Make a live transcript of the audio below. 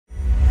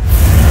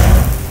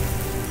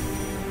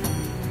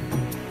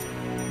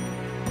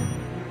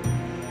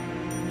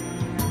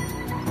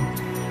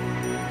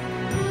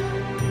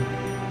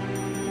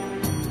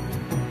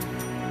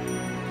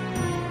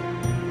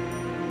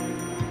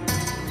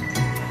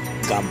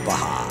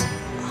Gampaha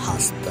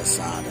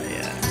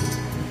Hasthasaraya.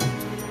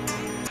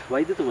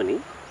 වෛද්‍යතුමනි,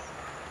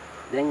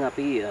 දැන්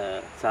අපි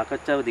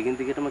සාකච්ඡාව දිගින්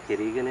දිගටම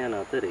කෙරීගෙන යන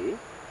අතරේ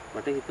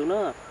මට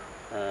හිතුණා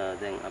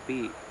දැන් අපි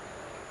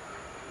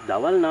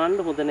දවල් නාන්න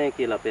හොඳ නැහැ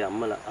කියලා අපේ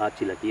අම්මලා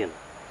ආච්චිලා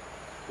කියනවා.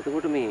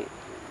 එතකොට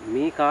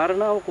මේ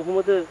කාරණාව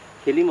කොහොමද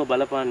කෙලිම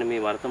බලපාන්නේ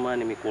මේ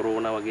වර්තමානයේ මේ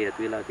කොරෝනා වගේ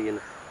ඇති වෙලා තියෙන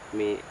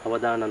මේ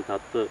අවදානම්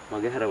තත්ත්ව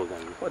මගහැරව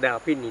ගන්න? දැන්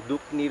අපි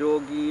නිදුක්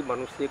නිරෝගී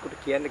මිනිස්සෙකුට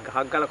කියන්නේ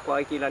ගහක් ගලක්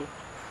වගේ කියලානේ.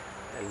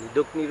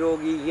 නිදුක්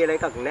නිරෝගී කියලා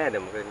එකක් නෑ.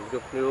 දැන් මොකද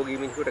නිදුක් නිරෝගී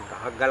මිනිසෙකුට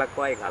ගහක් ගලක්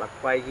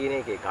වගේ කියන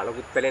එකේ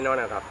ගලකුත් පැලෙනවා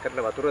නම් රත්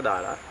කරලා වතුර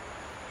දාලා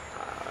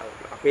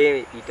අපේ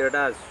ඊට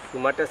වඩා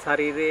සුමට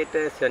ශරීරයට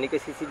ශනික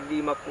සිසිල්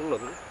වීමක්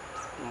වුණොත්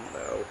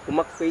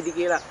කුමක් වෙයිද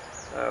කියලා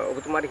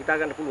ඔබතුමාට හිතා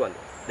ගන්න පුළුවන්ද?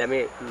 දැන්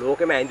මේ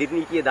ලෝකෙම ඇඳිරි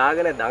නීතිය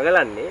දාගෙන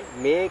දඟලන්නේ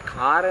මේ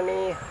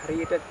කාරණේ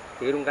හරියට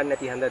තේරුම් ගන්න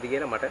නැති හන්දද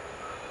කියලා මට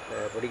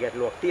පොඩි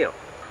ගැටලුවක් තියෙනවා.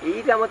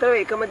 ඊට අමතරව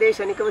එකම දේ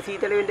ශනිකව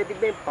සීතල වෙන්න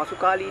තිබ්බේ පසු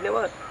කාලීනව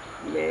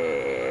මේ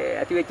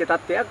ඇති වෙච්ච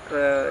තත්ත්වයක්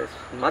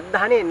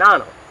මත්දහනේ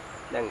නානවා.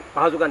 දැන්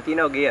පහසුකම්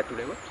තියෙනවා ගේ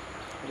ඇතුළේම.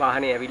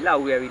 වාහනේ ඇවිල්ලා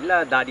අවුවේ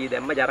ඇවිල්ලා දාඩිය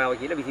දැම්ම ජරාව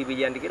කියලා විසි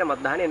බීජයන්ට කියලා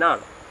මත්දහනේ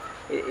නානවා.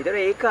 ඒතර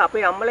ඒක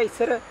අපේ අම්මලා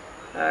ඉස්සර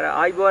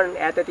ආයිබෝන්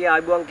ඈතදී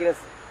ආයිබෝන් කියන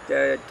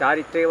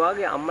චාරිත්‍රයේ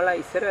වාගේ අම්මලා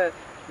ඉස්සර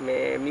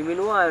මේ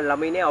මිමිනුවා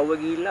ළමිනේ අවුව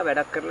ගිහිල්ලා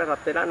වැඩක් කරලා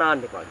රත් වෙලා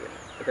නාන්න එපා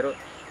කියලා. ඒතර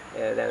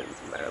දැන්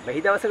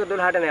වෙහි දවසක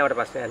 12ට නෑවට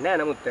ප්‍රශ්නයක් නෑ.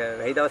 නමුත්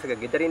වෙහි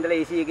දවසක ගෙදර ඉඳලා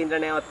AC එකේ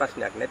ඉඳලා නෑවත්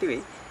ප්‍රශ්නයක් නැති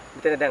වෙයි.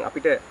 මෙතන දැන්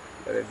අපිට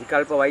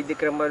විකල්ප වෛද්‍ය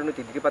ක්‍රම වලින්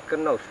ඉදිරිපත්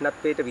කරන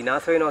උෂ්ණත්වයට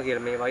විනාශ වෙනවා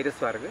කියලා මේ වෛරස්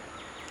වර්ග.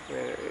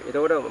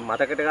 ඒතකොට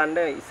මතකට ගන්න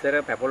ඉස්සර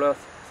පැපොල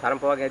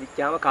සරම්ප වගේ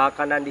හැදිච්චාම කාක්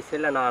කණ්ඩන්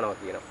ඉස්සෙල්ලා නානවා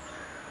කියනවා.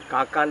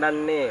 කාක්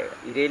කණ්ඩන්නේ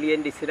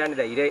ඉරේලියෙන් ඉස්සරහනේ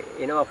දැන් ඉර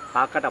එනවා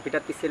කාක්කට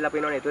අපිටත් ඉස්සෙල්ලා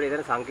පේනවනේ. ඒතකොට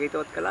එතන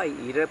සංකේතවත් කළා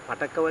ඉර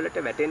පටක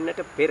වලට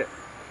වැටෙන්නට පෙර.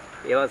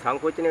 ඒවා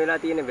සංකෝචන වෙලා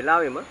තියෙන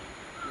වෙලාවෙම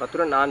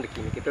වතුර නාන්න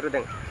කියන එක. ඒතකොට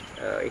දැන්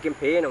ඒකෙන්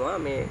පේනවා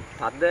මේ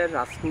තද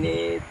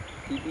රස්නේ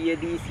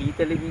තිබියදී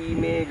සීතල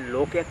වීමේ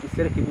ලෝකයක්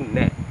ඉස්සර තිබුණේ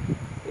නැහැ.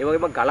 ඒ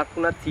වගේම ගලක්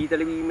වුණත්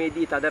සීතල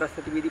වීමේදී තද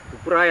රස්න තිබියදී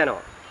පුපුරා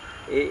යනවා.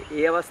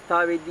 ඒ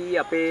අවස්ථාවේදී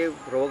අපේ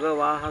රෝග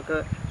වාහක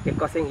එක්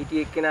වශයෙන්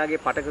හිටිය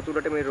එක්කෙනාගේ පටක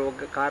තුලට මේ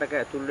රෝගකාරක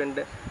ඇතුල් වෙන්න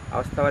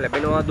අවස්ථාව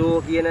ලැබෙනවදෝ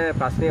කියන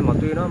ප්‍රශ්නේ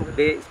මතුවෙනවා.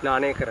 මොකද ඒ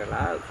ස්නානය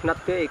කරලා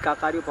උෂ්ණත්වයේ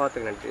ඒකාකාරීව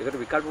පවත්වාගෙන යනවා.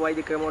 ඒකට විකල්ප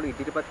වෛද්‍ය ක්‍රම වල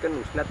ඉදිරිපත්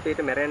කරන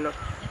උෂ්ණත්වයට මැරෙන්න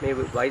මේ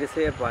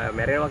වෛරසය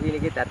මැරෙනවා කියන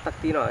එකේ ඇත්තක්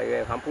තියෙනවා.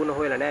 ඒ සම්පූර්ණ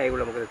හොයලා නැහැ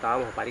ඒගොල්ලෝ. මොකද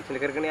තාම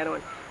පරීක්ෂණ කරගෙන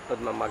යනවනේ.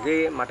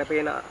 මට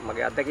පේන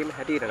මගේ අත්දැකීම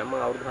හැටියට නම්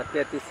මම අවුරුදු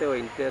 7ක් තිස්සේ ඔය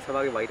ඉන්ෆ්ලුවෙන්සා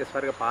වගේ වෛරස්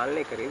වර්ග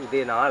පාලනය කරේ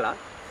උදේ නාලා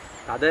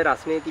තද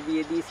රස්නේ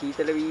තිබියදී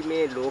සීතල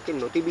වීමේ ලෝකේ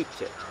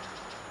නොතිබිච්ච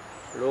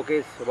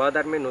ලෝකේ ස්වභාව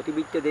ධර්මයේ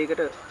නොතිබිච්ච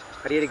දෙයකට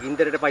හරියට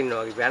ගින්දරට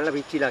පනිනවා වගේ වැල්ලා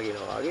පිච්චිලා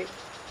කියනවා වගේ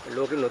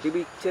ලෝකේ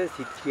නොතිබිච්ච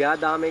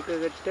ක්‍රියාදාමයකට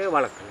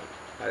වළක්වනවා.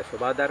 අර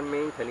ස්වභාව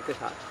ධර්මයෙන් ශනික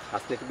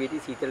රස්නේ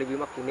තිබියදී සීතල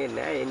වීමක් උනේ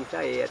නැහැ. ඒ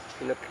නිසා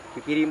ඒ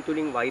පිපිරීම්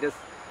තුලින් වෛරස්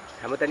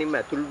හැමතැනින්ම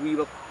ඇතුල්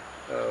වීම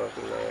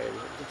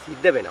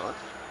සිද්ධ වෙනවා.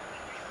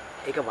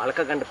 ඒක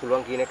වළක ගන්න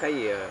පුළුවන් කියන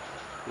එකයි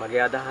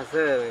මගේ අදහස.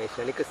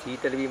 ශනික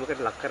සීතල වීමකට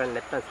ලක් කරන්නේ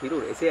නැත්නම්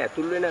සිරුර එසේ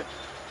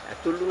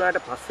ඇතුල්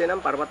වුණාට පස්සේ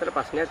නම් පරමතර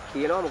ප්‍රශ්නයක්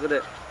තියෙනවා. මොකද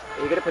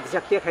ඒකට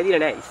ප්‍රතිශක්තියක්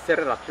හැදිලා නැහැ.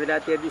 ඉස්සර රත් වෙලා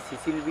තියදී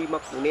සිසිල්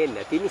වීමක් උනේ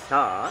නැති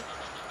නිසා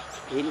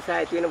ඒ නිසා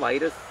ඇති වෙන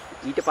වෛරස්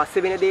ඊට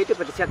පස්සේ වෙන දෙයට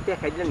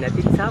ප්‍රතිශක්තියක් හැදිලා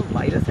නැති නිසා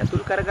වෛරස්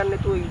ඇතුල් කරගන්න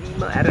නැතුව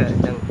ඉඳීම අර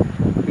දැන්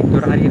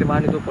පිටතර හරියට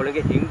බාන්නේ තෝ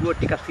පොළගේ හිඟුව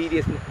ටිකක්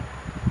සීරියස් නේ.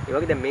 ඒ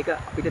වගේ දැන් මේක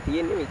අපිට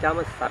තියෙන්නේ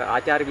ඊටාම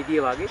ආචාර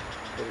විදිය වගේ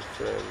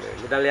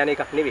මුදල් යන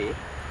එකක් නෙවෙයි.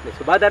 මේ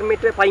සබා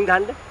ධර්මයට පයින්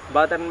ගහන්න,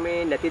 සබා ධර්මයේ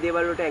නැති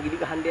දේවල් වලට ඇගිලි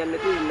ගහන්න යන්නේ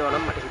නැතුව ඉන්නවා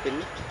නම් මට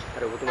හිතෙන්නේ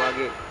අර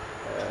ඔබතුමාගේ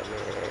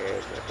මේ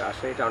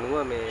ප්‍රශ්නයට අනුව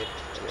මේ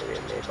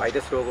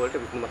වෛරස් රෝග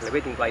වලට විසඳුමක්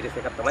ලැබෙයි. ඉතින් වෛරස්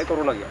එකක් තමයි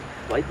කොරෝනා කියන්නේ.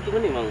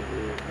 වෛද්‍යතුමනි මම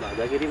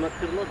බාධා කිරීමක්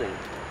කරනවා දැන්.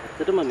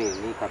 ඇත්තටම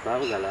මේ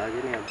කතාව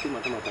ගලාගෙන යද්දි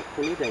මට මතක්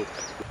වුණේ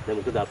දැන්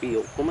මොකද අපි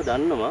ඔක්කොම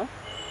දන්නවා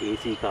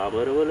AC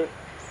කාමරවල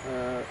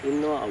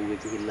ඉන්නවා අවුවේ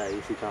ගිහිල්ලා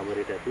AC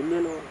කාමරයට ඇතුල්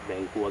වෙනවා.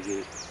 බැංකු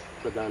වගේ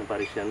ප්‍රධාන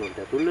පරිශ්‍රයන් වලට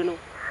ඇතුල් වෙනවා.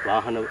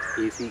 වාහන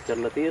AC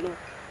කරලා තියෙනවා.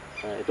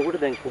 එතකොට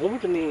දැන්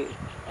කොහොමද මේ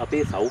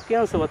අපේ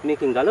සෞඛ්‍යාංශවත්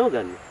මේකෙන්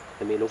ගලවගන්නේ?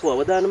 මේ ලොකු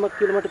අවදානමක්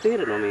කියලා මට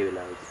තේරෙනවා මේ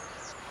වෙලාවේදී.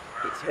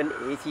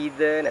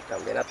 ACද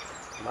නැත්නම් වෙනත්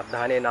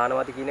මත්දහනේ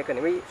නානවද කියන එක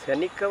නෙවෙයි.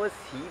 ශනිකව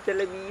සීතල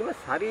වීම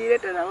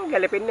ශරීරයට නම්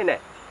ගැලපෙන්නේ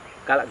නැහැ.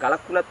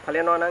 ගලක් වුණත්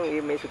ඵලයනවා නම්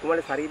මේ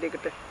සුකුමල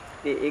ශරීරයකට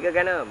ඒක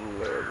ගැන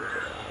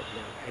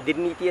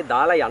ඇදිරි නීතිය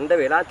දාලා යන්න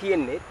වෙලා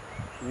තියෙන්නේ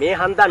මේ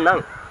හන්දන් නම්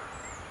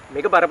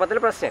මේක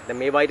බරපතල ප්‍රශ්නයක්. දැන්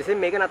මේ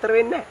වෛරසෙන් මේක නතර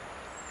වෙන්නේ නැහැ.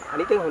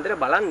 අනිතෙන් හොඳට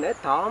බලන්න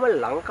තාම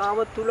ලංකාව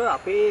තුල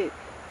අපේ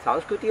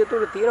සංස්කෘතිය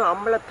තුල තියෙන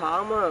අම්මලා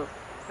තාම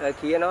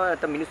කියනවා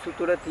නැත්නම් මිනිස්සු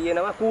තුල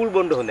තියෙනවා කූල්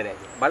බොන්න හොඳ නැහැ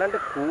කියලා. බලන්න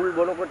කූල්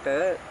බොනකොට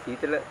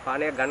සීතල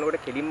පානයක්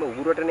ගන්නකොට කෙලින්ම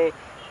උගුරටනේ.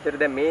 ඒතර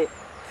දැන් මේ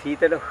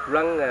සීතල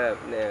හුලං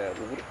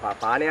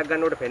පානයක්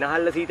ගන්නකොට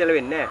පෙනහල්ල සීතල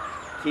වෙන්නේ නැහැ.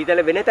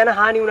 සීතල වෙන තැන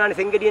හානි වුණානේ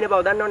සෙන්ගෙඩියන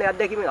බව දන්නවනේ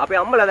අත්දැකීමෙන්.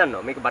 අපේ අම්මලා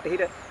දන්නවා. මේක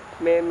බටහිර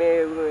මේ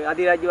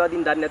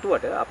අධිරාජ්‍යවාදීන් දන්නේ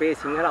නැතුවට අපේ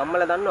සිංහල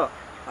අම්මලා දන්නවා.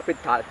 අපි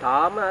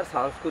තාම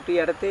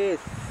සංස්කෘතිය යටතේ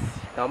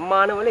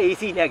සම්මානවල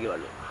AC නෑ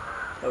ගෙවල්.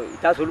 ඔව්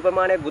ඉතා සුළු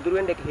ප්‍රමාණයක් ගොදුරු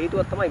වෙන්න එක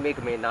හේතුවක් තමයි මේක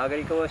මේ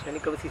නාගරිකව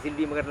ශනිකව සිසිල්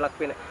වීමකට ලක්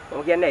වෙන.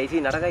 මම කියන්නේ AC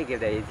නරකයි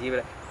කියලා. AC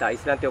වල තා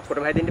ඉස්ලාන්තේ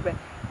ඔක්කොටම හැදෙන්න බෑ.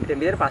 ඉතින්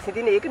මෙතන ප්‍රශ්නේ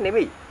තියෙන්නේ ඒක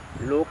නෙමෙයි.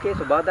 ලෝකයේ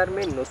සබහා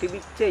ධර්මයෙන්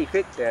නොතිබිච්ච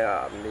ඉෆෙක්ට්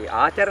මේ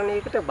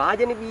ආචරණයකට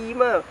භාජන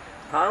වීම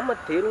තාම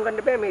තේරුම්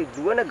ගන්න බෑ මේ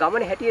දුවන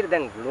ගමන හැටියට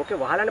දැන්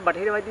ලෝකේ වහලන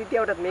බටහිර වෛද්‍ය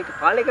විද්‍යාවටත් මේක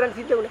පාලනය කරන්න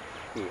සිද්ධ වුණා.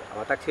 මේ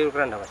අව탁සිරු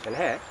කරන්න අවශ්‍ය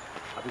නැහැ.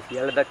 අපි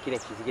සියල්ල දක්ින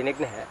කිසි කෙනෙක්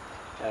නැහැ.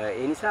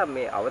 ඒ නිසා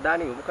මේ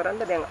අවධානය යොමු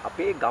කරන්න දැන්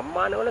අපේ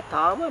ගම්මානවල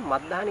තාම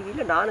මත්දහන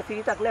ගිහිල්ලා නාන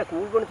සිරිතක් නැහැ,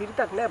 කූල් බොන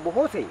සිරිතක් නැහැ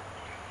බොහෝ සෙයින්.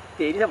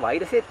 ඒ නිසා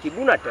වෛරසය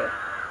තිබුණට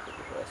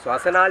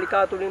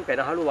ශ්වාසනාලිකා තුලින්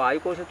පෙනහළු වායු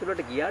කෝෂ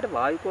තුලට ගියාට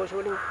වායු කෝෂ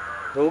වලින්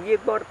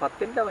රෝගියෙක් බවට පත්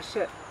වෙන්න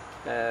අවශ්‍ය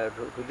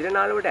රුධිර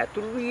නාල වලට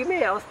ඇතුල්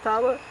වීමේ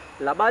අවස්ථාව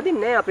ලබා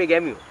දෙන්නේ නැහැ අපේ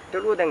ගැමියෝ.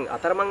 ඒකලුව දැන්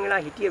අතරමං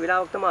වෙලා හිටිය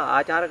වෙලාවක් තමයි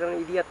ආචාර කරන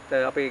විදියත්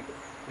අපේ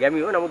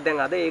ගැමියෝ. නමුත් දැන්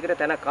අද ඒකට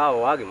තැනක්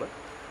ආවා වාගෙම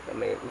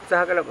මේ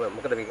උත්සාහ කළ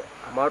මොකද මේක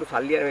අමාරු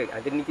සල්ලි යන මේ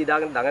අදිනීති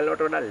දාගෙන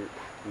දඟලනවට වඩා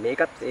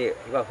මේකත්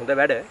ඒවා හොඳ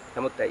වැඩ.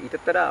 නමුත්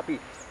ඊටතර අපි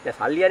දැන්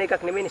සල්ලි යන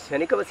එකක් නෙමෙයි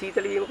ශනිකව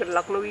සීතල වීමකට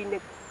ලක් නොවී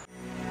ඉන්නේ.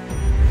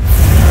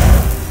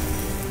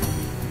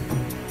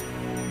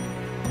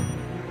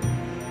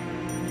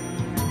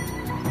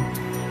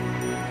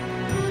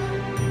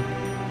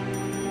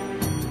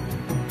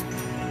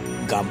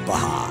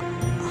 Gampaha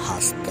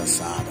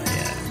Hasthasaraya